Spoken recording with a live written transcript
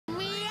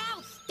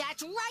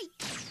That's right.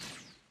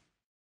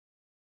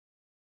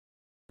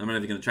 I'm not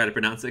even going to try to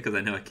pronounce it because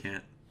I know I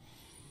can't.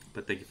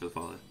 But thank you for the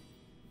follow.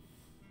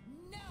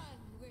 None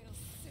will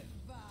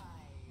survive.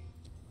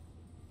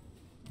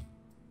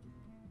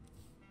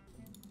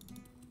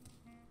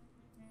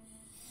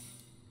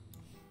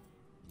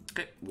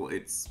 Okay, well,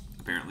 it's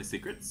apparently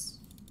secrets.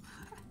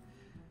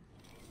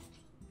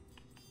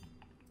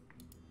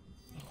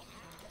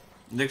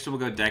 Next one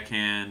we'll go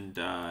Deckhand,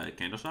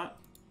 Candleshot.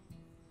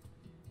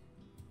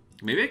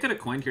 Maybe I could have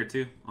coined here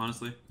too,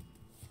 honestly.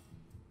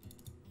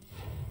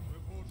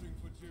 Reporting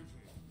for duty.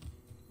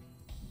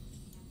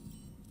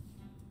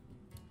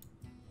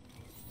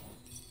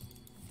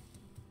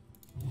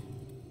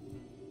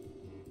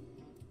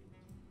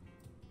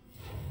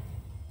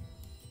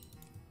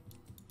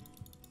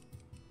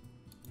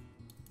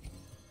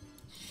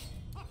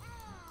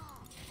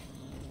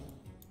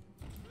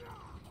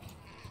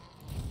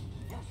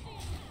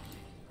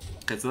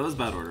 Okay, so that was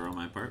bad order on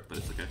my part, but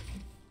it's okay.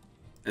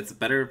 It's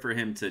better for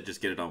him to just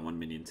get it on one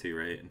minion too,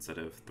 right? Instead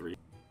of 3.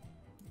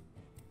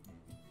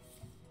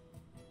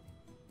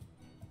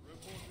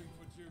 Reporting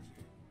for duty.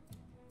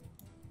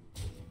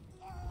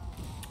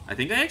 I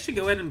think I actually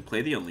go ahead and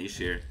play the Unleash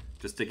here,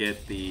 just to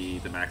get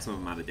the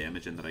maximum amount of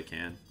damage in that I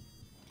can.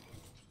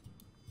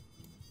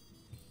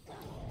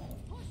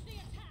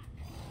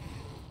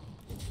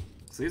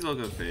 So these all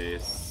go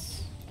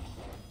face.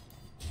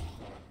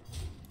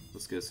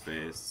 This goes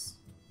face.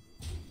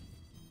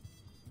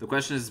 The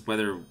question is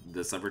whether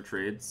this ever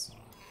trades,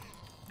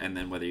 and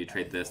then whether you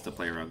trade this to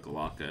play around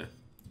Galaka.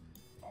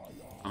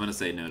 I'm gonna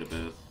say no to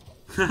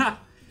both.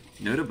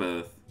 No to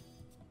both.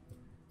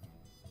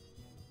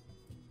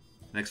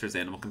 Next first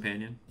Animal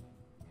Companion.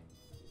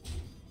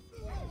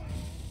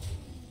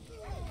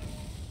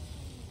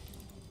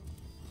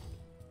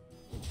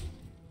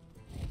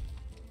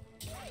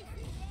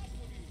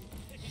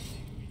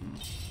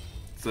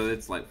 So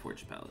it's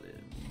Lightforged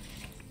Paladin.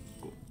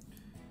 Cool.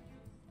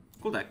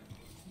 Cool deck.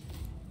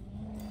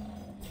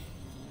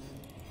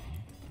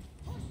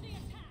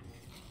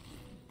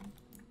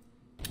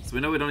 So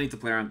we know we don't need to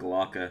play around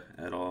Galaka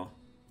at all.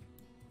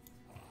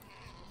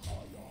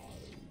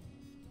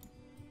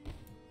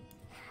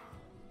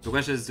 The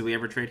question is, do we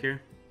ever trade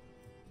here?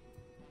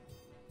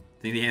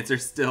 I think the answer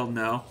is still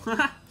no.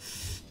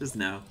 Just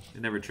no. We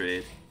never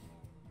trade.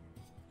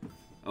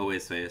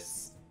 Always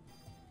face.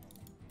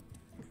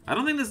 I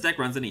don't think this deck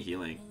runs any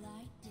healing,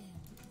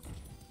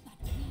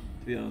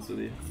 to be honest with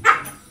you.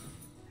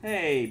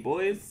 Hey,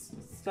 boys.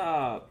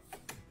 Stop.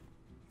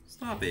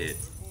 Stop it.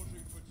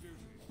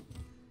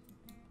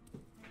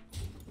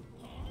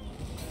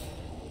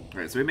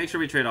 Alright, so we make sure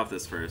we trade off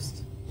this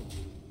first.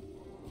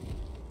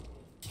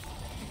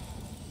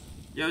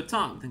 Yo,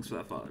 Tom, thanks for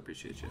that follow. I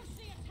appreciate you.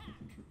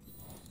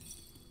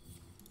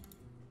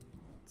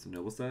 It's a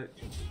noble stack.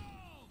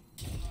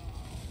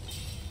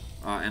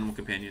 Animal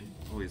Companion,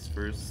 always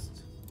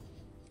first.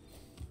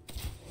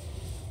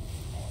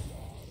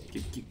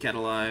 Keep Cat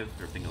alive,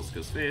 everything else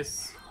goes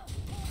face.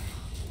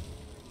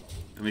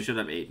 And we should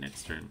have 8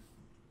 next turn.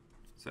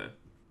 So.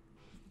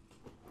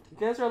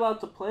 You guys are allowed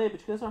to play, but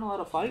you guys aren't allowed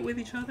to fight with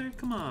each other?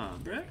 Come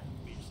on, bruh.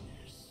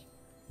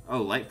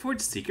 Oh,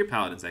 Lightforged Secret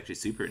Paladin's actually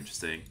super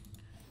interesting.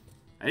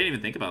 I didn't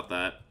even think about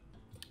that.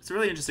 It's a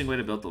really interesting way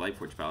to build the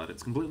Lightforged Paladin.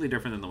 It's completely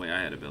different than the way I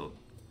had it built.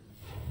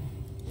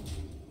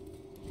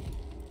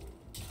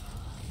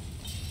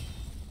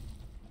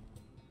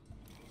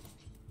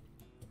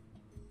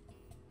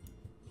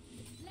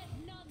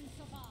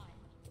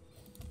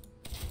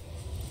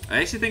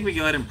 I actually think we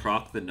go ahead and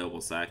proc the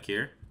Noble Sack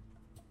here.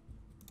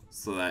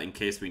 So that in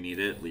case we need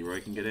it,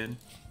 Leeroy can get in.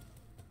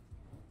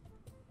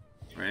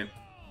 Right?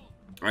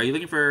 Are you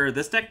looking for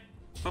this deck,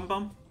 Bum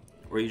Bum?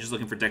 Or are you just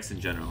looking for decks in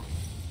general?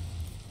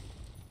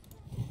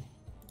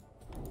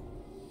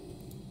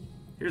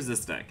 Here's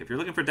this deck. If you're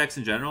looking for decks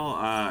in general,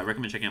 I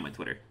recommend checking out my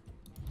Twitter.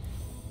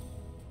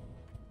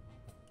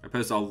 I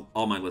post all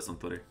my lists on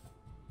Twitter.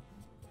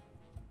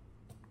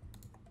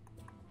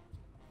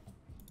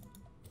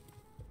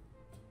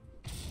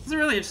 This is a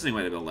really interesting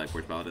way to build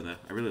Lightforged Paladin, though.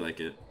 I really like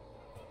it.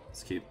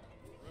 It's cute.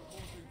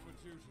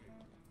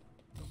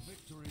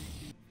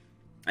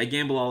 I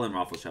gamble all in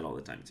Raffle Chat all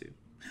the time, too.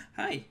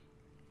 Hi!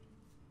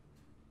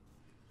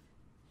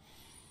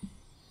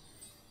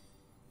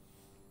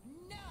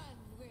 None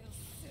will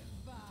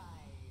survive.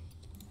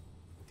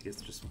 You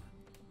guys just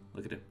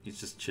look at him. He's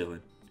just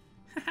chilling.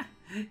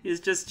 He's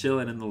just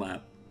chilling in the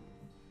lap.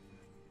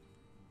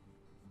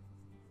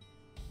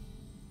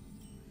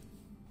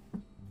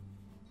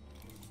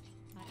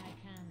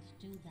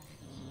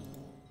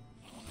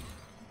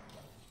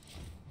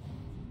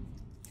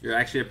 You're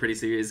actually a pretty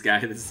serious guy.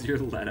 This is your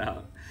let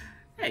out.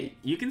 Hey,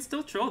 you can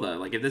still troll though.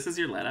 Like if this is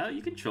your let out,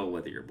 you can troll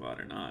whether you're bot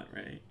or not,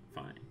 right?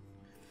 Fine.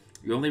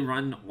 You only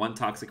run 1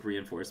 toxic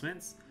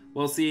reinforcements?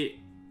 Well,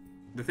 see,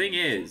 the thing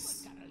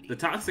is, the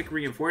toxic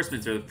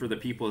reinforcements are for the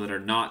people that are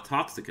not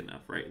toxic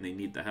enough, right? And they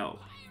need the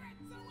help.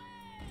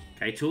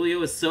 Okay,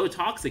 Tulio is so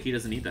toxic he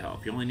doesn't need the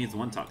help. He only needs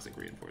 1 toxic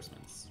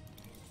reinforcements.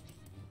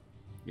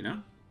 You know?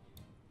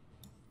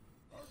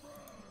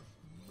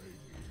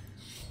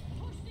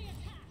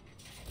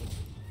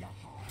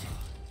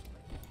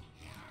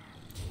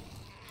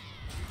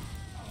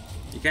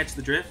 You catch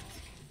the drift?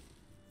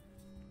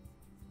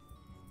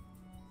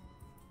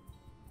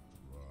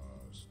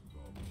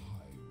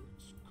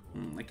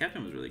 That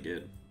captain was really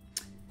good.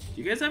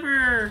 Do you guys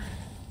ever...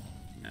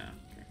 No,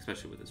 okay,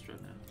 especially with this drone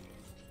now.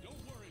 Don't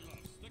worry,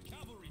 loves. The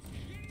cavalry's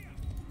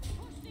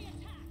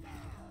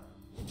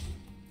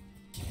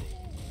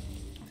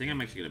I think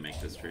I'm actually gonna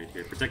make this trade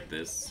here. Protect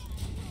this.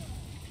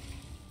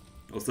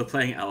 Also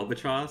playing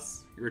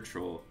Albatross? You're a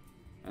troll.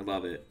 I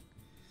love it.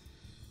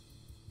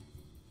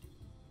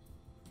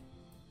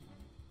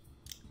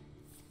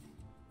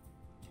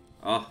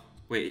 Oh,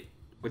 wait.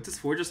 What does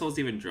Forge of Souls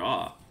even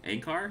draw?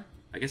 Ankar?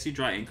 I guess you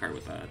draw Ankar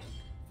with that.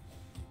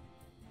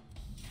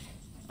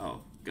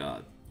 Oh,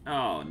 God.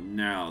 Oh,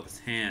 no. This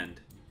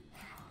hand.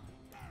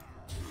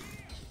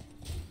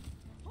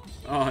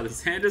 Oh,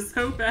 this hand is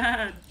so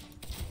bad.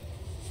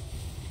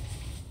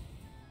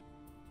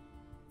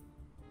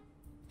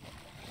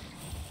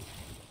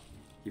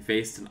 You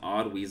faced an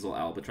odd weasel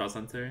albatross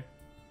hunter.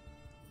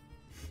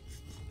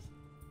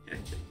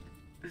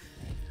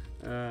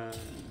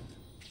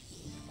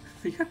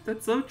 Yeah,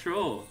 that's so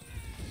troll.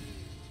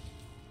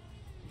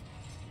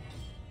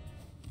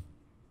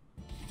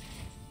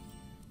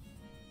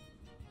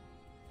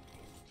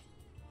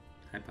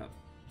 Hi, pup.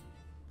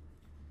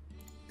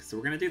 So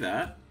we're gonna do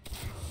that.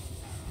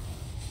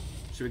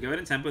 Should we go ahead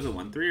and tempo the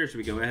 1-3, or should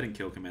we go ahead and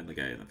kill command the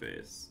guy in the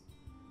face?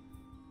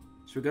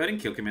 Should we go ahead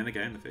and kill command the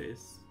guy in the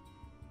face?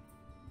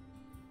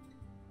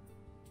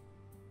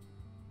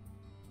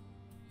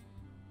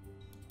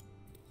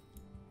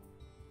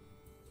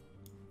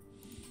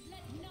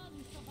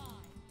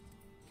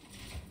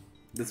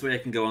 This way I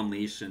can go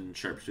Unleash and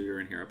Sharpshooter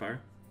and Hero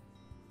Power.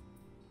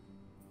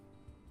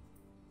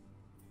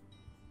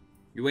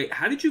 Wait,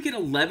 how did you get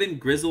 11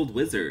 Grizzled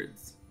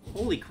Wizards?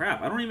 Holy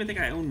crap, I don't even think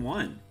I own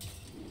one.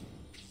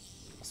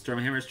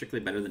 Stormhammer is strictly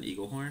better than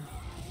Eaglehorn?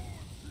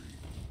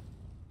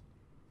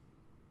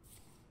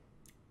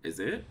 Is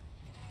it?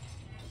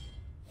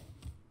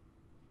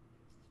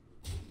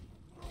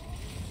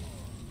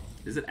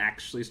 Is it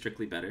actually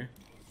strictly better?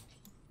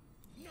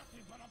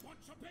 nothing but a bunch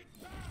of big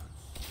bears.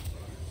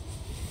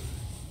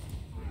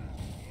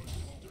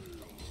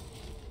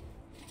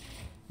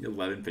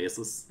 11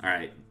 faceless.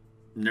 Alright.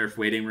 Nerf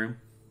waiting room.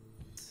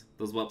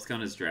 Those whelps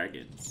count as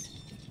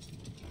dragons.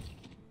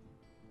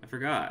 I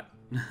forgot.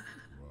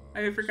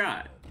 I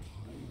forgot.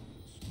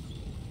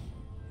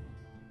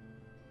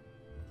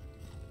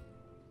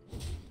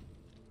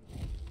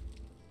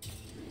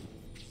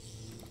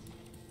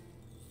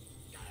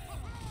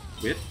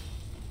 Whip?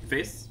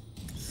 Face?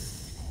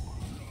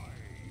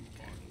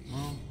 Okay.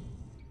 Well.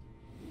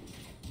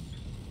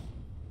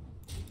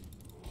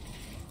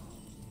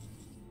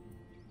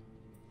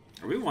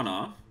 Are we one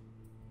off?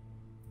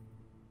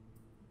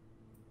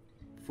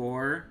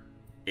 4,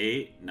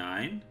 8,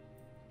 9.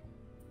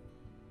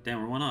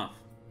 Damn, we're one off.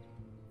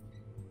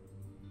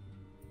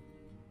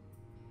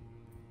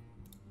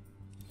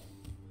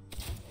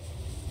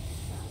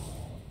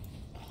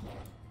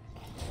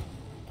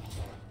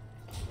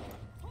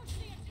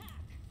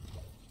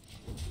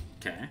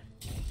 Okay.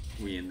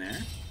 We in there?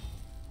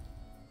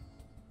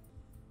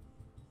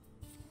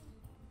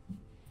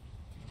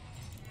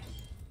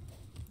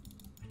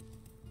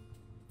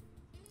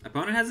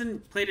 Opponent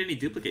hasn't played any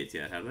duplicates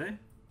yet, have they?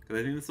 Because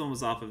I think this one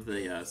was off of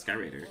the Sky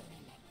Raider.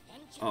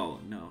 Oh,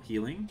 no.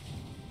 Healing?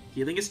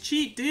 Healing is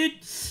cheat,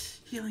 dude!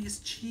 Healing is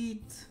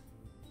cheat!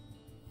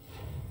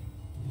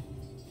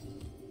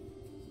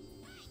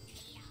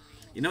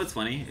 You know what's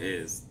funny?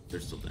 Is they're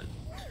still dead.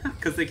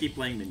 Because they keep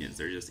playing minions,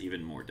 they're just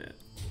even more dead.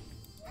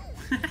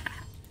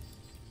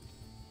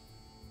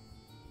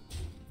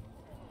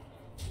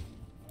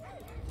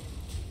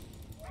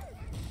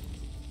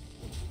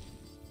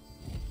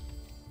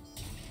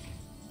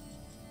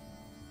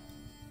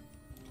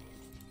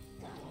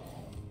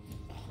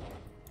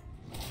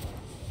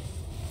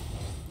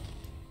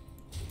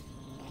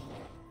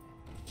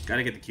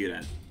 Gotta get the cute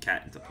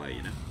cat into play,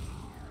 you know?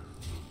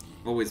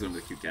 Always win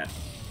with the cute cat.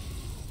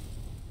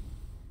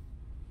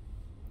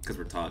 Because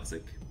we're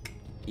toxic.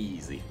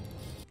 Easy.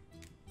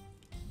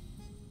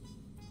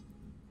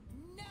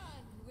 None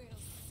will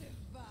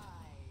survive.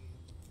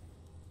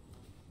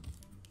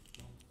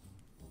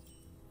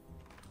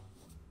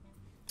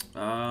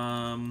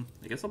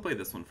 I guess I'll play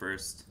this one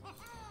first.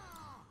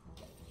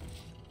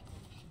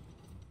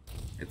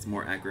 It's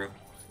more aggro.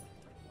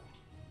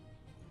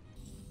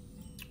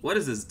 What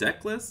is this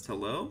deck list?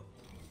 Hello?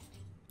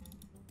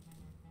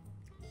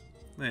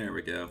 There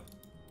we go.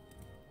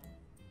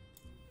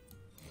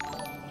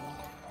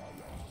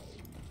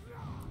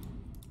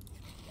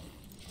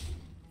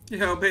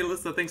 Yo,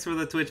 Paylista, thanks for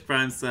the Twitch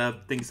Prime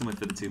sub. Thanks so much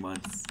for the 2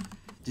 months.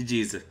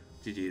 GG's.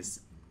 GG's.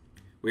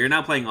 We are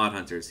now playing Odd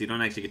Hunters, so you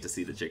don't actually get to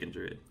see the Chicken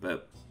Druid,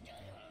 but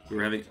we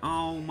were having...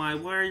 Oh my,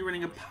 why are you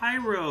running a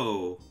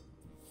Pyro?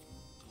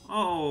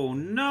 Oh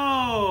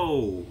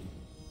no!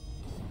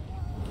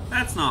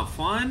 That's not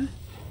fun.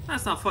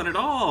 That's not fun at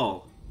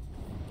all.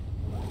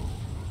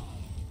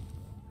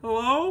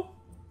 Hello?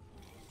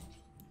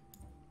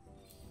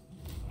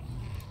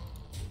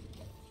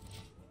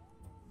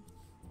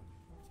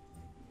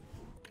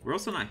 We're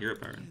also not hero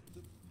power.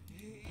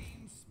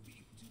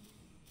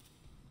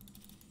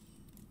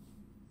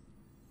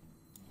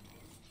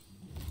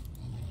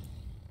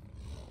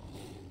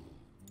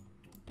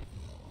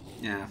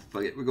 Yeah,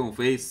 fuck it. We're going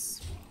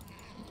face.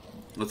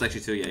 Well, it's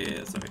actually 2.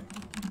 Yeah, sorry.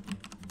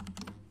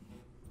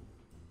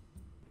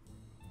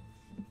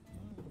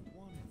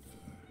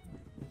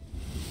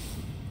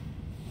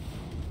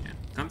 Yeah,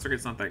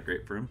 Consort's not that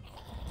great for him.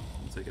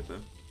 I'll take it though.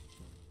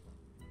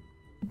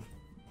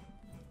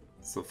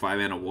 So 5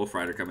 mana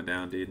Wolfrider coming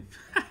down, dude.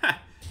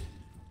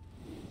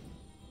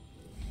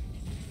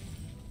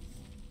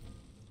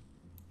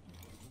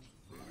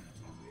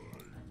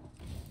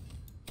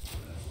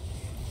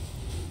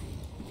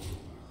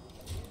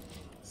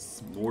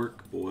 SMOrc,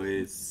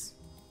 boys.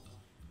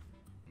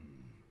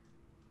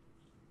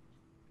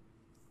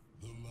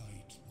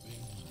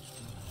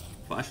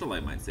 Flash of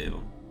Light might save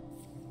him.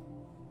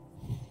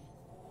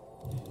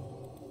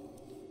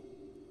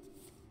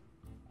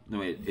 No,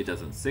 wait, it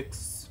doesn't.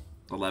 6,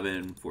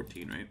 11,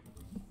 14, right?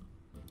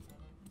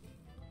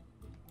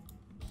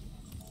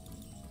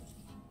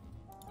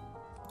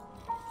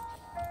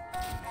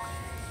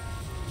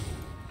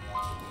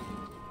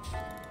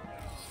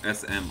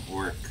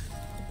 SMOrc.